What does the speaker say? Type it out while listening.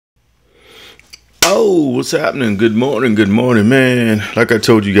Yo, what's happening? Good morning, man. Like I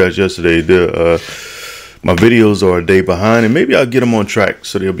told you guys yesterday, my videos are a day behind, and maybe I'll get them on track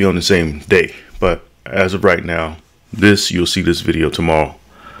so they'll be on the same day. But as of right now, you'll see this video tomorrow.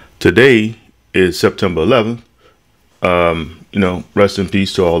 Today is September 11th. Rest in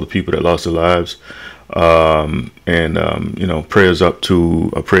peace to all the people that lost their lives. Prayers out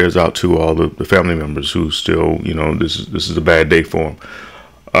to all the family members who still, this is a bad day for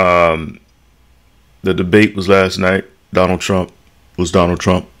them. The debate was last night. Donald Trump was Donald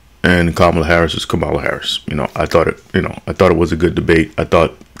Trump, and Kamala Harris is Kamala Harris. I thought it was a good debate. I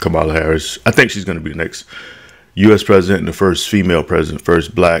thought Kamala Harris, I think she's going to be the next U.S. president and the first female president,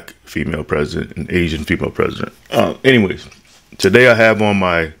 first black female president and Asian female president. Anyways, today I have on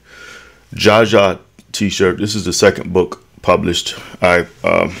my Jaja t-shirt. This is the second book published. I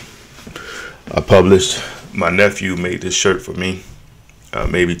published. My nephew made this shirt for me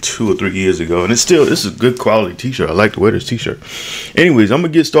maybe 2 or 3 years ago, and this is a good quality t-shirt. I like to wear this t-shirt. Anyways, I'm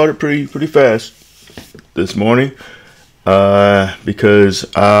gonna get started pretty fast this morning because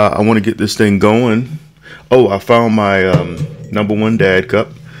I want to get this thing going. Oh, I found my #1 dad cup.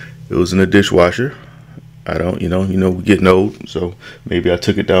 It was in the dishwasher. I don't, we're getting old, so maybe I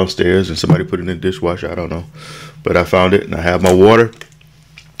took it downstairs and somebody put it in the dishwasher. I don't know, but I found it, and I have my water.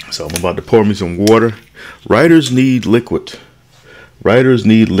 So I'm about to pour me some water. Writers need liquid. Writers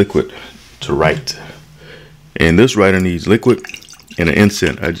need liquid to write, and this writer needs liquid and an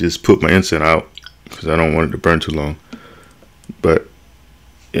incense. I just put my incense out because I don't want it to burn too long. But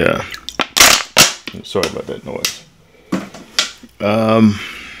yeah, sorry about that noise.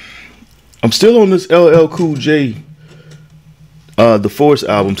 I'm still on this LL Cool J, The Force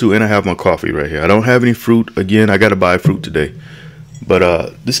album too, and I have my coffee right here. I don't have any fruit. Again, I got to buy fruit today.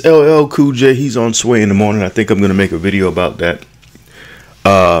 But this LL Cool J, he's on Sway in the morning. I think I'm going to make a video about that.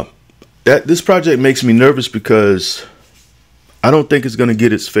 This project makes me nervous because I don't think it's going to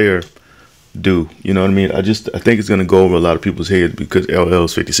get its fair due. You know what I mean? I think it's going to go over a lot of people's heads because LL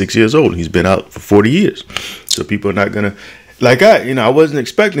is 56 years old. He's been out for 40 years. So people are not going to, I wasn't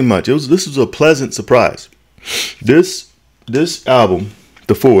expecting much. This was a pleasant surprise. This album,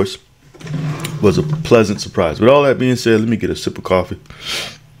 The Force, was a pleasant surprise. With all that being said, let me get a sip of coffee.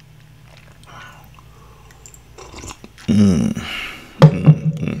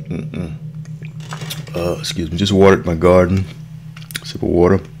 Excuse me, just watered my garden. Sip of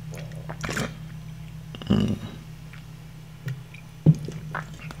water.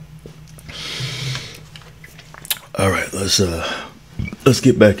 All right, let's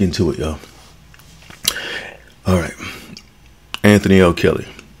get back into it, y'all. All right, Anthony L. Kelly,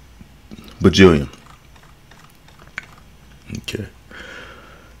 Bajillion. Okay,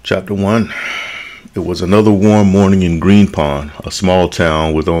 chapter 1. It was another warm morning in Green Pond, a small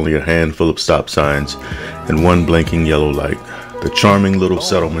town with only a handful of stop signs and one blinking yellow light. The charming little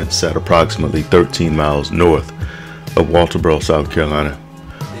settlement sat approximately 13 miles north of Walterboro, South Carolina.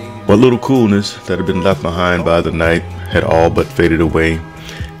 What little coolness that had been left behind by the night had all but faded away,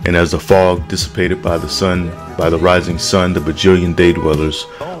 and as the fog dissipated by the rising sun, the bajillion day dwellers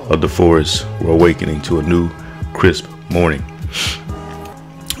of the forest were awakening to a new, crisp morning.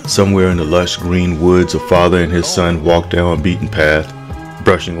 Somewhere in the lush green woods, a father and his son walked down a beaten path,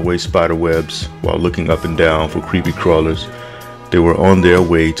 brushing away spider webs while looking up and down for creepy crawlers. They were on their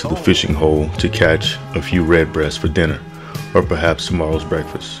way to the fishing hole to catch a few redbreasts for dinner, or perhaps tomorrow's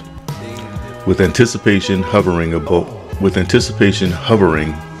breakfast. With anticipation hovering about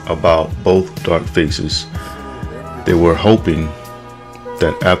both dark faces, they were hoping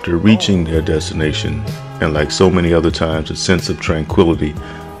that after reaching their destination, and like so many other times, a sense of tranquility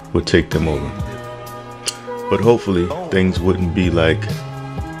would take them over. But hopefully things wouldn't be like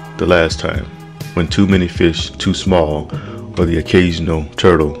the last time, when too many fish, too small, or the occasional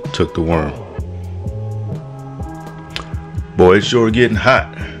turtle took the worm. Boy, it's sure getting hot.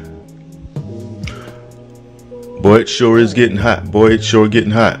 Boy, it sure is getting hot. Boy, it's sure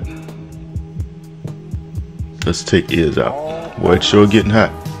getting hot. Let's take ears out. Boy, it's sure getting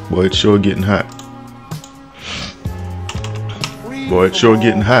hot. Boy, it's sure getting hot. Boy, it's sure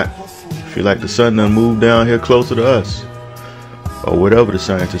getting hot. Feel like the sun done moved down here closer to us. Or whatever the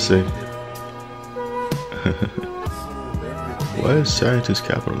scientists say. Why is scientists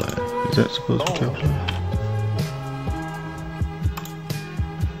capitalized? Is that supposed to be capitalized?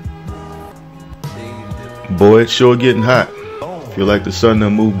 Boy, it's sure getting hot. Feel like the sun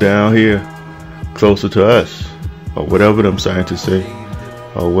done moved down here closer to us. Or whatever them scientists say.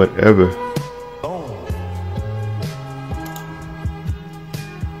 Or whatever.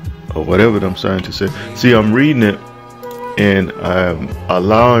 Or whatever them scientists say. See, I'm reading it and I'm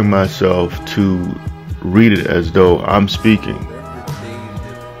allowing myself to read it as though I'm speaking.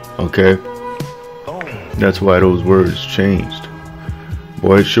 Okay? That's why those words changed.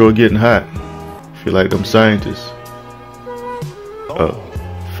 Boy, it's sure getting hot. Feel like them scientists.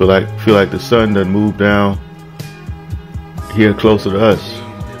 Feel like the sun done moved down here closer to us,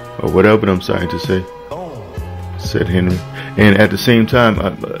 or whatever them scientists say, said Henry. And at the same time,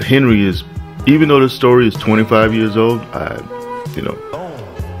 Henry is, even though the story is 25 years old, I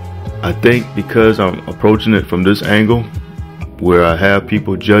think because I'm approaching it from this angle, where I have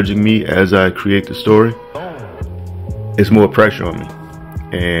people judging me as I create the story, it's more pressure on me.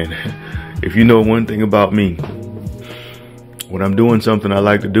 And if you know one thing about me, when I'm doing something I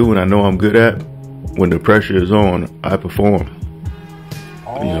like to do and I know I'm good at, when the pressure is on, I perform.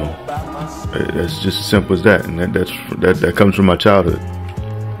 That's just as simple as that, and that comes from my childhood.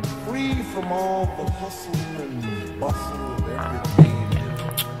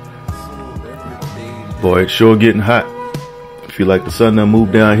 Boy, it's sure getting hot. I feel like the sun done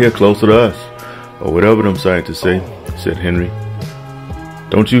moved down here closer to us, or whatever them scientists say, said Henry.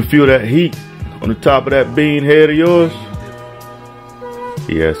 Don't you feel that heat on the top of that bean head of yours?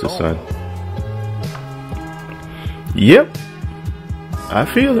 He asked the sun. Yep, I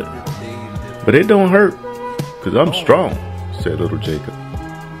feel it, but it don't hurt, 'cause I'm strong, said little Jacob.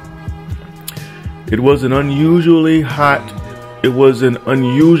 It was an unusually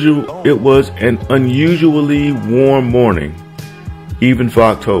unusually warm morning, even for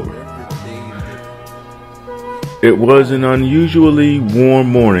October. It was an unusually warm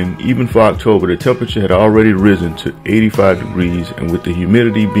morning, even for October. The temperature had already risen to 85 degrees, and with the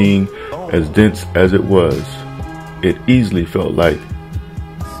humidity being as dense as it was, it easily felt like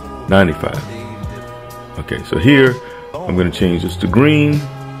 95. Okay, so here, I'm going to change this to green.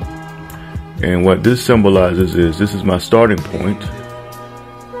 And what this symbolizes is, this is my starting point.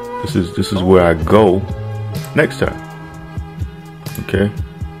 This is where I go next time. Okay?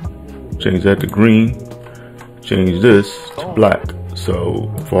 Change that to green. Change this to black. So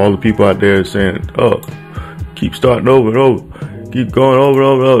for all the people out there saying, oh, keep starting over and over, keep going over and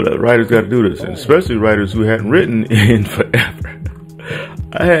over and over, that writers got to do this. And especially writers who hadn't written in forever.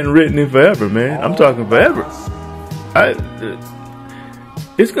 I hadn't written in forever, man. I'm talking forever.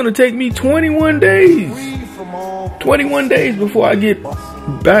 It's going to take me 21 days. 21 days before I get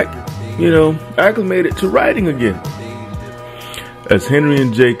back, acclimated to writing again. As Henry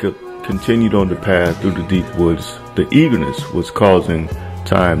and Jacob continued on the path through the deep woods, the eagerness was causing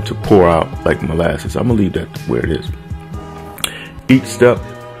time to pour out like molasses. I'm going to leave that where it is. Each step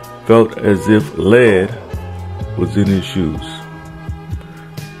felt as if lead was in his shoes.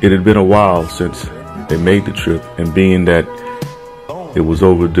 It had been a while since they made the trip, and being that it was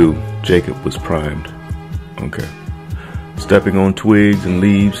overdue, Jacob was primed. Okay. Stepping on twigs and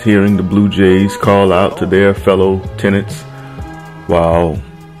leaves, hearing the blue jays call out to their fellow tenants while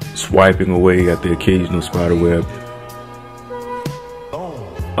swiping away at the occasional spider web.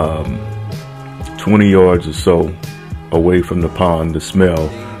 20 yards or so away from the pond, the smell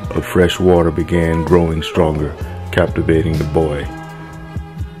of fresh water began growing stronger, captivating the boy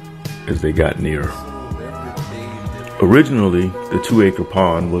as they got nearer. Originally, the 2-acre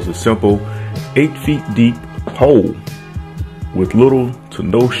pond was a simple 8 feet deep hole with little to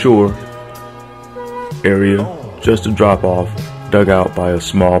no shore area, just a drop off dug out by a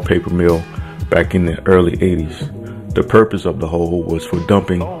small paper mill back in the early 80s. The purpose of the hole was for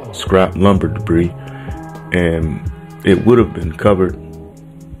dumping scrap lumber debris, and it would have been covered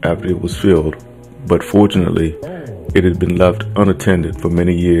after it was filled, but fortunately it had been left unattended for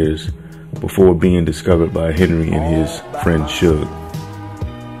many years before being discovered by Henry and his friend Shak.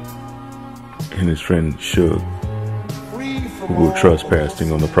 Who were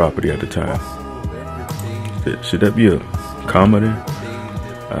trespassing on the property at the time. Should that be a comma there?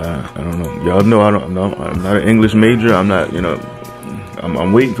 I don't know. Y'all know I'm not an English major. I'm not,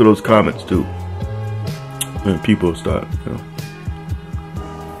 I'm waiting for those comments too. When people start,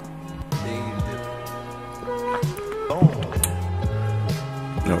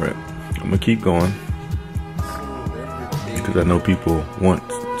 All right, I'm gonna keep going because I know people want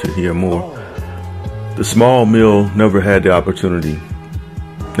to hear more. The small mill never had the opportunity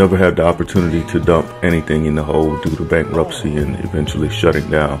to dump anything in the hole due to bankruptcy and eventually shutting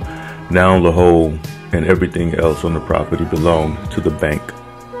down. Now the hole and everything else on the property belonged to the bank.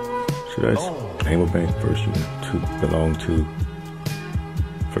 Should I name a bank? First Unit belong to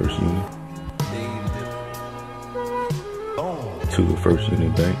First Unit. To the First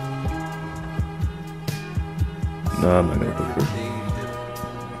Unit Bank. No, I'm not gonna put First.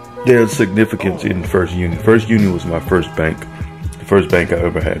 There's significance in First Union. First Union was my first bank, the first bank I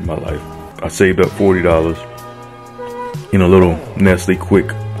ever had in my life. I saved up $40 in a little Nestle Quick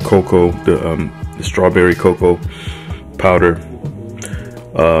cocoa, the strawberry cocoa powder.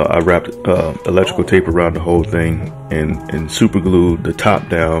 I wrapped electrical tape around the whole thing and super glued the top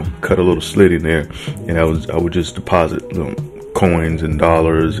down, cut a little slit in there, and I would just deposit coins and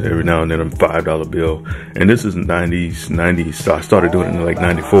dollars every now and then, a $5 bill. And this is 90s. So I started doing it in like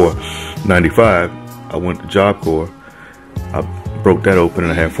 94, 95. I went to Job Corps. I broke that open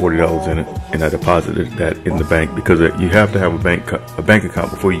and I had $40 in it, and I deposited that in the bank because you have to have a bank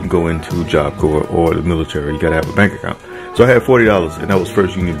account before you can go into Job Corps or the military. You got to have a bank account. So I had $40, and that was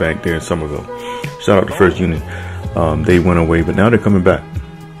First Union Bank there in Somerville. Shout out to First Union. They went away, but now they're coming back.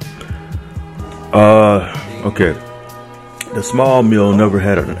 Okay. The small mill never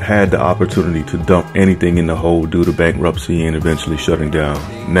had the opportunity to dump anything in the hole due to bankruptcy and eventually shutting down.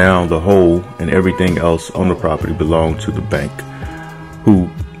 Now the hole and everything else on the property belonged to the bank, who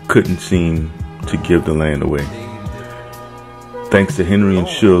couldn't seem to give the land away. Thanks to Henry and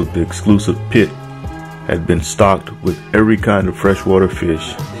Shug, the exclusive pit had been stocked with every kind of freshwater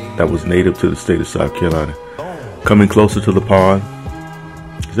fish that was native to the state of South Carolina. Coming closer to the pond,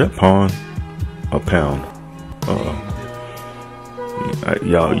 is that pond or pound?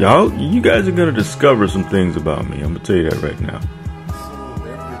 Y'all, you guys are gonna discover some things about me. I'm gonna tell you that right now.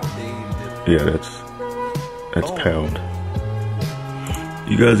 Yeah, that's pound.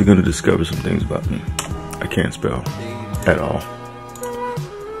 You guys are gonna discover some things about me. I can't spell at all.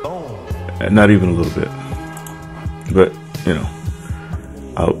 Not even a little bit. But you know,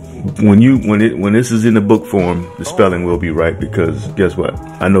 when this is in the book form, the spelling will be right, because guess what?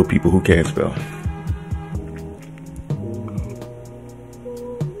 I know people who can't spell.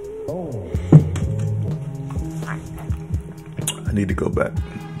 I need to go back.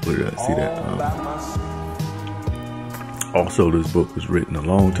 Where did I see that? Also, this book was written a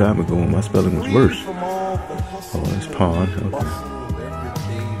long time ago and my spelling was worse. Oh, that's pond. Okay.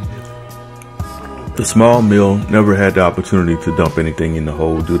 The small mill never had the opportunity to dump anything in the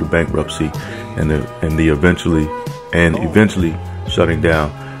hole due to bankruptcy and eventually shutting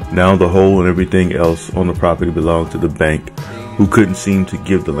down. Now the hole and everything else on the property belonged to the bank, who couldn't seem to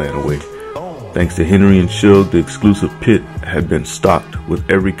give the land away. Thanks to Henry and Shug, the exclusive pit had been stocked with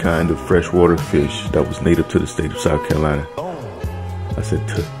every kind of freshwater fish that was native to the state of South Carolina. I said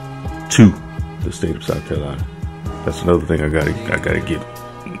to the state of South Carolina. That's another thing I gotta get,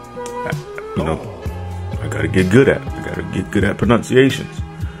 you know, I gotta get good at. I gotta get good at pronunciations.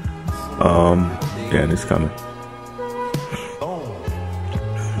 Yeah, and it's coming.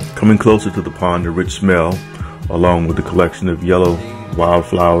 Coming closer to the pond, the rich smell, along with the collection of yellow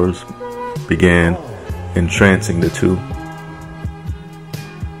wildflowers, began entrancing the two.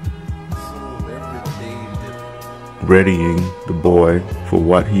 Readying the boy for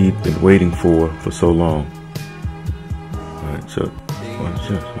what he'd been waiting for so long. Alright, so what is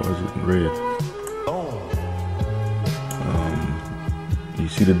this? Why is it in red? You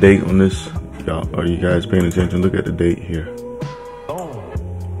see the date on this? Are you guys paying attention? Look at the date here.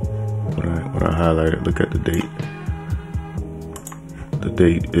 What I highlighted, look at the date. The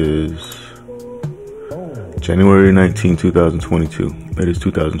date is January 19, 2022. It is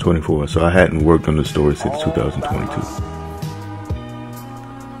 2024. So I hadn't worked on the story since 2022.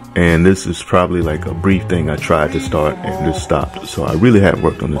 And this is probably like a brief thing I tried to start and just stopped. So I really hadn't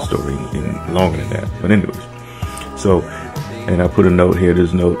worked on this story in longer than that. But anyways, so, and I put a note here.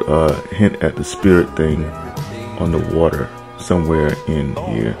 There's a note, hint at the spirit thing on the water somewhere in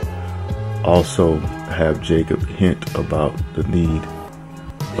here. Also have Jacob hint about the need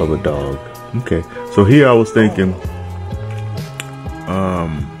of a dog. Okay, so here I was thinking,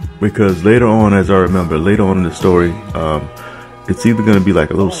 because later on, as I remember, later on in the story, it's either going to be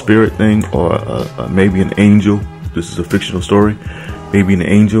like a little spirit thing or maybe an angel. This is a fictional story. Maybe an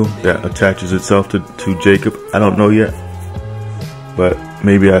angel that attaches itself to Jacob. I don't know yet, but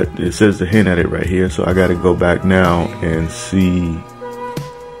maybe it says the hint at it right here. So I got to go back now and see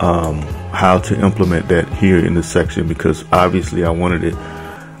how to implement that here in this section, because obviously I want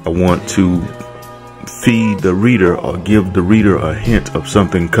to feed the reader or give the reader a hint of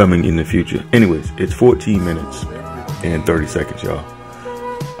something coming in the future. Anyways, it's 14 minutes and 30 seconds, y'all.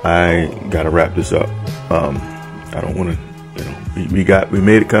 I gotta wrap this up. I don't want to, you know, we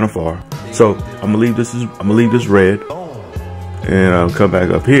made it kind of far. So I'm gonna leave this red, and I'll come back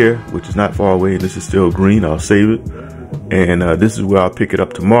up here, which is not far away, and this is still green. I'll save it, and this is where I'll pick it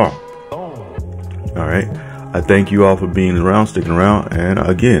up tomorrow. All right. I thank you all for being around, sticking around, and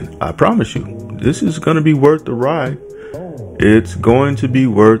again, I promise you, this is going to be worth the ride. it's going to be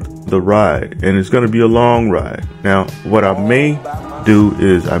worth the ride, and it's going to be a long ride. Now, what I may do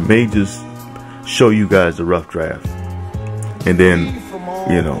is I may just show you guys the rough draft, and then,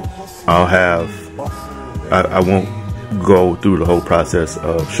 you know, I won't go through the whole process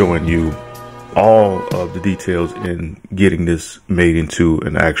of showing you all of the details in getting this made into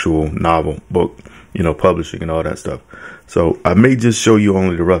an actual novel, book, you know, publishing and all that stuff. So I may just show you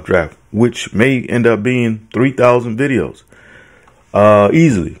only the rough draft, which may end up being 3,000 videos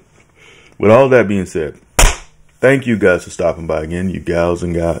easily. With all that being said, thank you guys for stopping by again, you gals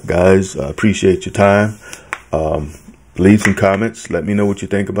and guys. I appreciate your time. Leave some comments. Let me know what you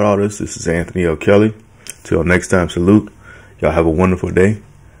think about all this. This is Anthony L. Kelly. Till next time, salute. Y'all have a wonderful day.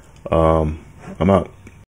 I'm out.